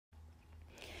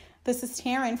This is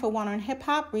Taryn for One on Hip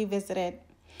Hop Revisited.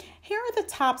 Here are the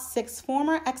top 6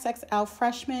 former XXL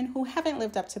freshmen who haven't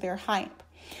lived up to their hype.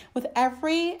 With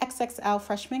every XXL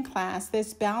freshman class,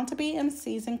 there's bound to be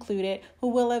MCs included who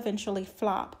will eventually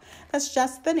flop. That's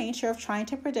just the nature of trying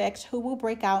to predict who will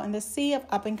break out in the sea of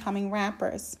up-and-coming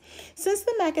rappers. Since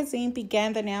the magazine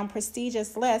began the now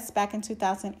prestigious list back in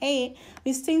 2008,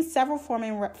 we've seen several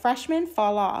former freshmen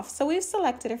fall off, so we've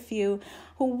selected a few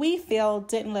who we feel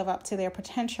didn't live up to their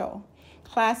potential.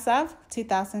 Class of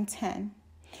 2010.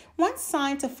 Once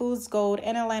signed to Fool's Gold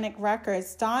and Atlantic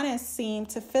Records, Don seemed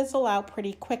to fizzle out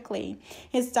pretty quickly.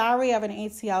 His Diary of an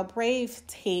ATL Brave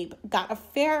tape got a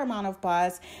fair amount of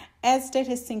buzz, as did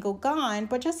his single Gone,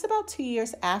 but just about 2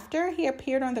 years after he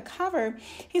appeared on the cover,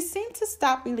 he seemed to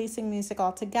stop releasing music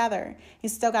altogether.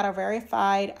 He's still got a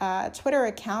verified Twitter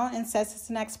account and says his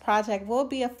next project will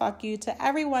be a fuck you to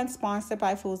everyone sponsored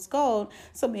by Fool's Gold,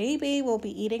 so maybe we'll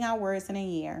be eating our words in a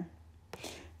year.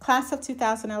 Class of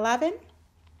 2011.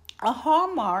 A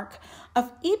hallmark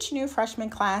of each new freshman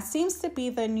class seems to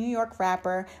be the New York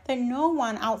rapper that no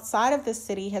one outside of the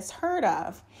city has heard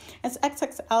of. As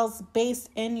XXL's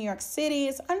based in New York City,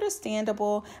 it's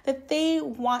understandable that they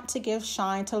want to give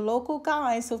shine to local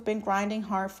guys who've been grinding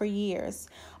hard for years.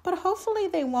 But hopefully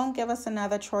they won't give us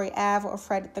another Troy Ave or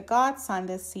Fred the Godson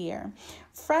this year.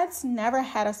 Fred's never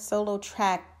had a solo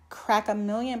track crack 1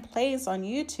 million plays on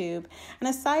YouTube, and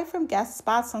aside from guest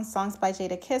spots on songs by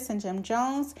Jadakiss and Jim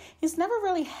Jones, he's never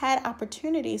really had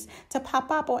opportunities to pop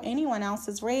up on anyone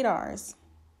else's radars.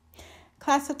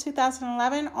 Class of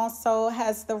 2011 also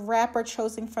has the rapper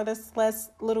chosen for this list,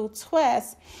 Little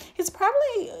Twist. He's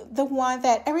probably the one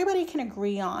that everybody can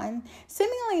agree on.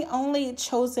 Seemingly only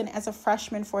chosen as a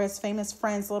freshman for his famous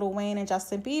friends Lil Wayne and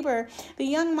Justin Bieber, the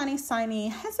Young Money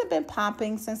signee hasn't been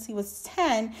popping since he was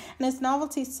 10, and his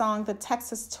novelty song, The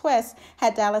Texas Twist,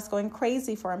 had Dallas going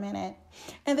crazy for a minute.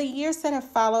 In the years that have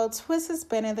followed, Twist has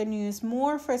been in the news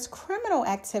more for his criminal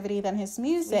activity than his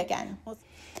music.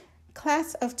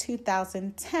 Class of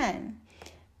 2010.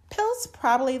 Pill's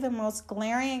probably the most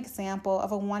glaring example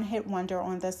of a one-hit wonder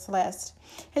on this list.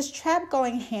 His Trap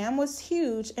Going Ham was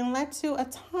huge and led to a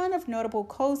ton of notable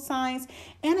co-signs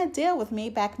and a deal with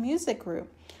Maybach Music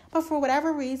Group. But for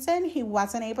whatever reason, he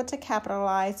wasn't able to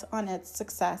capitalize on its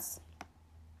success.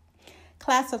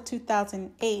 Class of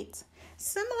 2008.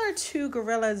 Similar to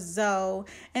Gorilla Zoe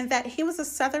in that he was a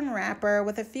southern rapper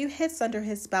with a few hits under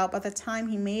his belt by the time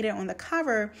he made it on the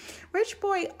cover, Rich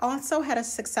Boy also had a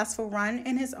successful run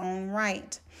in his own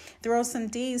right. Throw Some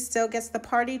D's still gets the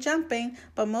party jumping,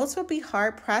 but most would be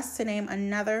hard-pressed to name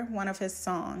another one of his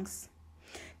songs.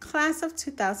 Class of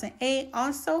 2008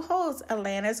 also holds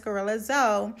Atlanta's Gorilla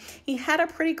Zoe. He had a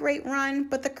pretty great run,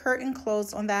 but the curtain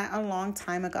closed on that a long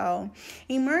time ago.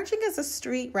 Emerging as a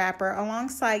street rapper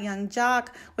alongside Young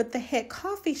Jock with the hit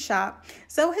Coffee Shop,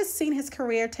 Zoe has seen his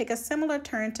career take a similar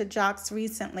turn to Jock's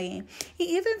recently. He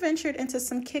even ventured into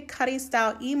some Kid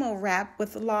Cudi-style emo rap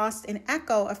with Lost and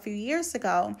Echo a few years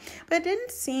ago, but it didn't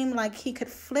seem like he could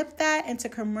flip that into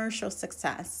commercial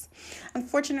success.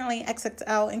 Unfortunately,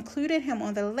 XXL included him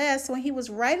on the list when he was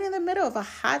right in the middle of a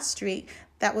hot streak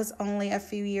that was only a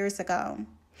few years ago.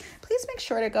 Please make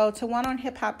sure to go to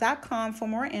oneonhiphop.com for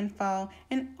more info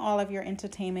and all of your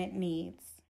entertainment needs.